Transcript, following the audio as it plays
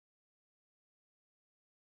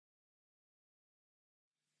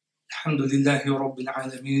الحمد لله رب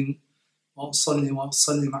العالمين وأصلي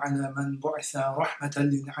وأسلم على من بعث رحمة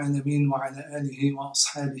للعالمين وعلى آله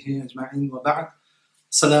وأصحابه أجمعين وبعد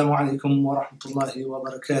السلام عليكم ورحمة الله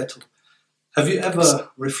وبركاته. Have you ever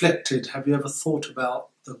reflected, have you ever thought about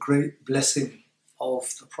the great blessing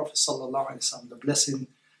of the Prophet sallallahu alaihi wasallam, the blessing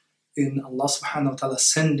in Allah subhanahu wa ta'ala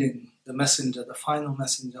sending the messenger, the final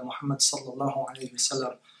messenger, Muhammad sallallahu alaihi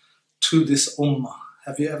wasallam, to this ummah?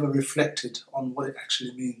 Have you ever reflected on what it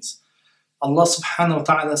actually means? Allah subhanahu wa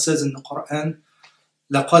ta'ala says in the Quran,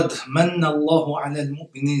 لَقَدْ مَنَّ اللَّهُ عَلَى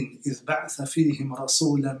الْمُؤْمِنِينَ إِذْ بَعْثَ فِيهِمْ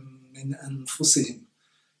رَسُولًا مِنْ أَنفُسِهِمْ.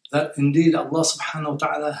 That indeed Allah subhanahu wa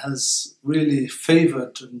ta'ala has really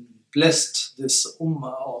favored and blessed this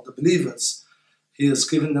ummah or the believers. He has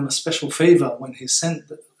given them a special favor when He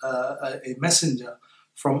sent a messenger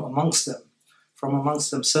from amongst them, from amongst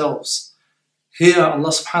themselves. Here Allah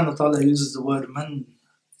subhanahu wa ta'ala uses the word man,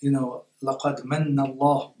 لَقَدْ مَنَّ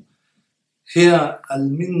اللَّهُ. Here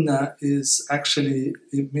al-minna is actually,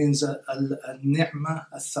 it means al-ni'mah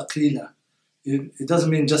al-thaqila. It doesn't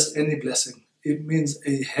mean just any blessing. It means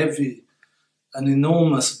a heavy, an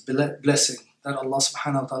enormous blessing that Allah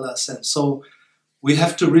subhanahu wa ta'ala sent. So we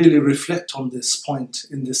have to really reflect on this point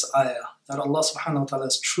in this ayah, that Allah subhanahu wa ta'ala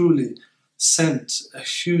has truly sent a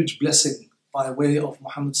huge blessing by way of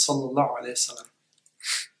Muhammad sallallahu alayhi wa sallam.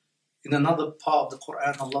 In another part of the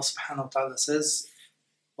Quran, Allah subhanahu wa ta'ala says,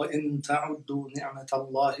 وَإِن تَعُدُّوا نِعْمَةَ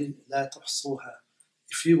اللَّهِ لَا تُحْصُوهَا.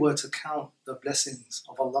 If you were to count the blessings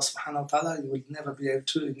of Allah subhanahu wa ta'ala, you would never be able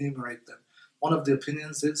to enumerate them. One of the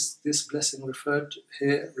opinions is this blessing referred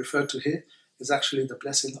to here is actually the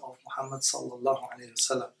blessing of Muhammad sallallahu alayhi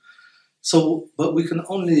wasallam. So, but we can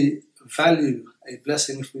only value a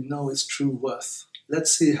blessing if we know its true worth.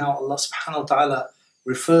 Let's see how Allah subhanahu wa ta'ala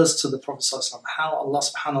refers to the Prophet sallallahu alayhi wasallam, how Allah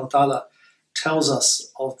subhanahu wa ta'ala tells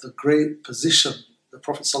us of the great position the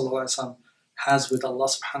Prophet sallallahu alayhi wasallam has with Allah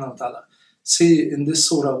subhanahu wa ta'ala. See in this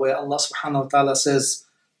surah where Allah subhanahu wa ta'ala says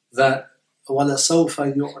that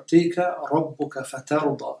وَلَسَوْفَ يُعْطِيكَ رَبُّكَ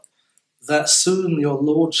فَتَرْضَى, that soon your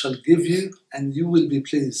Lord shall give you and you will be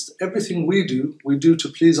pleased. Everything we do to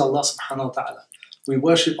please Allah subhanahu wa ta'ala. We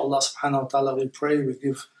worship Allah subhanahu wa ta'ala, we pray, we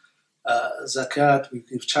give zakat, we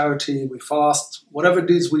give charity, we fast, whatever it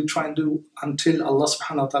is we try and do until Allah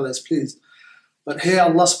subhanahu wa ta'ala is pleased. But here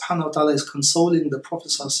Allah subhanahu wa ta'ala is consoling the Prophet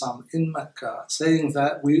sallallahu alaihi wasallam in Mecca, saying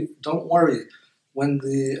that don't worry. When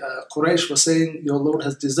the Quraysh were saying your Lord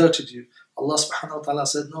has deserted you, Allah subhanahu wa ta'ala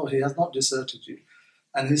said, no, He has not deserted you.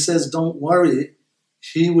 And He says, don't worry,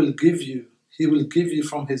 He will give you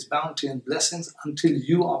from His bounty and blessings until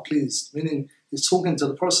you are pleased. Meaning He's talking to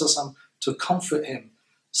the Prophet sallallahu alaihi wasallam to comfort him,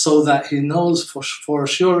 so that he knows for a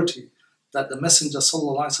surety that the Messenger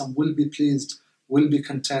sallallahu alaihi wasallam will be pleased, will be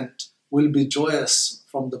content, will be joyous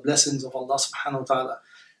from the blessings of Allah subhanahu wa ta'ala.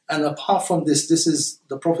 And apart from this is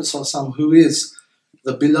the Prophet sallallahu alaihi wasallam who is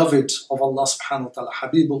the beloved of Allah subhanahu wa ta'ala,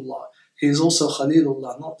 Habibullah. He is also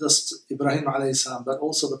Khalilullah, not just Ibrahim alayhi salam, but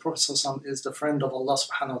also the Prophet sallallahu alaihi wasallam is the friend of Allah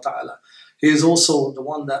subhanahu wa ta'ala. He is also the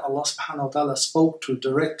one that Allah subhanahu wa ta'ala spoke to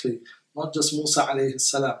directly, not just Musa alayhi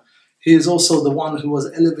salam. He is also the one who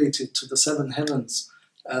was elevated to the seven heavens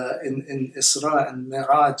in Isra and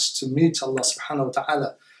Mi'raj to meet Allah subhanahu wa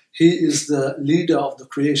ta'ala. He is the leader of the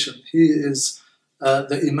creation. He is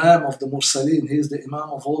the Imam of the Mursaleen. He is the Imam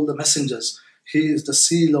of all the messengers. He is the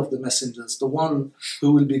seal of the messengers, the one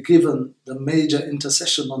who will be given the major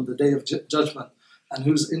intercession on the day of judgment and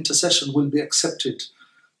whose intercession will be accepted.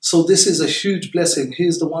 So this is a huge blessing. He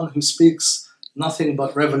is the one who speaks nothing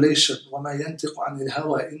but revelation. وَمَا يَنْتِقُ عَنِ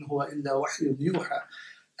الْهَوَىٰ إِنْ هُوَ إِلَّا وَحْيٌ يُوحَىٰ.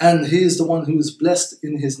 And He is the one who is blessed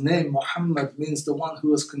in His name. Muhammad means the one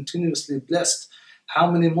who is continuously blessed. How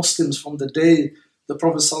many Muslims from the day the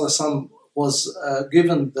Prophet ﷺ was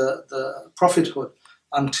given the prophethood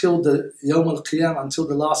until the Yawm al-Qiyam, until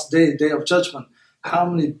the last day of judgment, how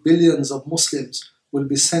many billions of Muslims will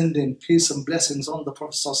be sending peace and blessings on the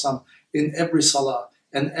Prophet ﷺ in every salah,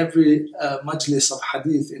 in every majlis of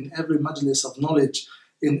hadith, in every majlis of knowledge,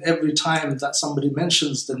 in every time that somebody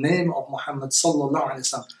mentions the name of Muhammad sallallahu alaihi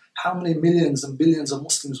wasallam? How many millions and billions of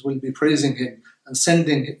Muslims will be praising him and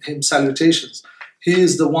sending him salutations? He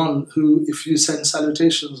is the one who, if you send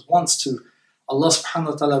salutations once to, Allah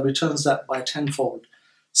subhanahu wa ta'ala returns that by tenfold.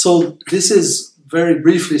 So this is very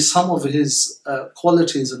briefly some of His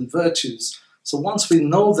qualities and virtues. So once we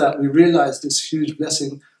know that, we realize this huge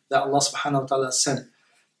blessing that Allah subhanahu wa ta'ala sent.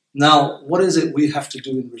 Now, what is it we have to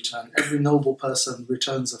do in return? Every noble person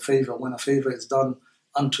returns a favor when a favor is done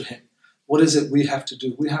unto him. What is it we have to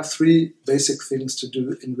do? We have three basic things to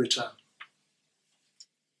do in return.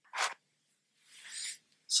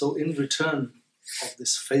 So in return of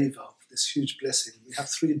this favor, of this huge blessing, we have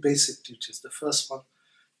three basic duties. The first one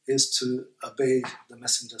is to obey the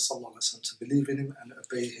Messenger sallallahu alaihi wasallam, to believe in him and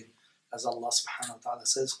obey him. As Allah subhanahu wa ta'ala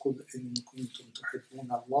says, قُلْ إِن كُنْتُمْ تُحِبُّونَ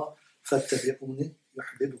اللَّهَ فَاتَّبِعُونِ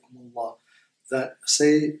يُحْبِبُكُمُ اللَّهُ. That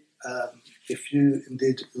say, if you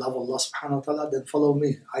indeed love Allah subhanahu wa ta'ala, then follow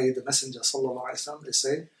me. I.e. the Messenger sallallahu alaihi wasallam is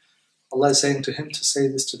saying, Allah is saying to him to say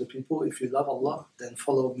this to the people, if you love Allah, then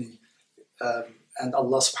follow me. And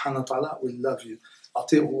Allah subhanahu wa ta'ala will love you.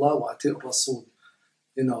 أَطِيعُ اللَّهَ وَأَطِيعُ الرَّسُولِ.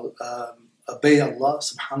 Obey Allah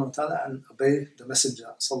subhanahu wa ta'ala and obey the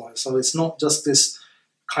Messenger sallallahu alaihi wasallam. So it's not just this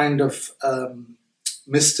kind of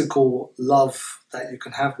mystical love that you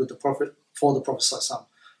can have with the Prophet, for the Prophet sallallahu alaihi wasallam,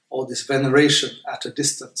 or this veneration at a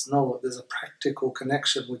distance. No, there's a practical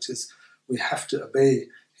connection, which is we have to obey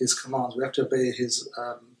his commands, we have to obey his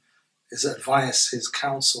advice, his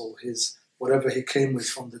counsel, his whatever he came with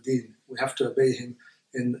from the deen. We have to obey him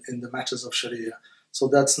in the matters of Sharia. So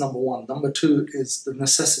that's number one. Number two is the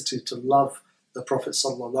necessity to love the Prophet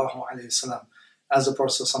sallallahu alaihi wasallam. As the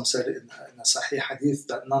Prophet said in a Sahih Hadith,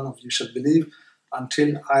 that none of you shall believe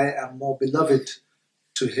until I am more beloved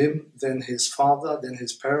to him than his father, than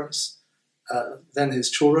his parents, than his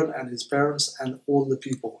children and his parents and all the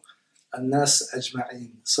people. An-nas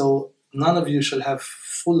ajma'een. So none of you shall have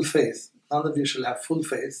full faith. None of you shall have full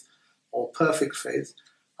faith or perfect faith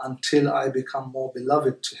until I become more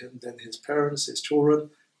beloved to him than his parents, his children,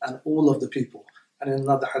 and all of the people. And in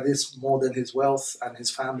another hadith, more than his wealth and his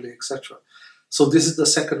family, etc. So this is the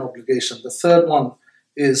second obligation. The third one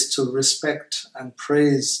is to respect and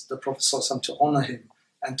praise the Prophet ﷺ, to honor him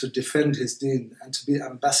and to defend his deen and to be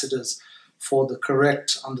ambassadors for the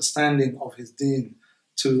correct understanding of his deen,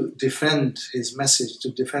 to defend his message, to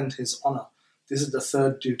defend his honor. This is the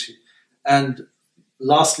third duty. And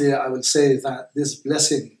lastly, I will say that this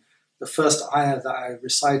blessing, the first ayah that I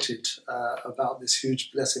recited about this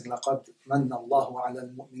huge blessing, لَقَدْ مَنَّ اللَّهُ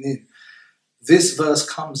عَلَى الْمُؤْمِنِينَ, this verse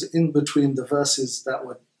comes in between the verses that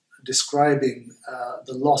were describing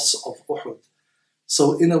the loss of Uhud.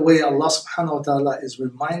 So in a way, Allah subhanahu wa ta'ala is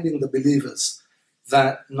reminding the believers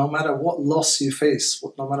that no matter what loss you face,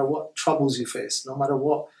 no matter what troubles you face, no matter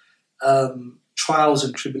what trials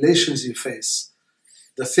and tribulations you face,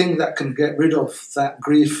 the thing that can get rid of that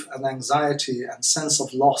grief and anxiety and sense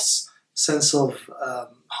of loss, sense of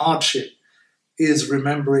hardship, is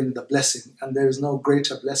remembering the blessing. And there is no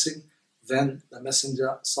greater blessing than the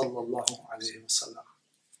Messenger sallallahu alaihi wasallam.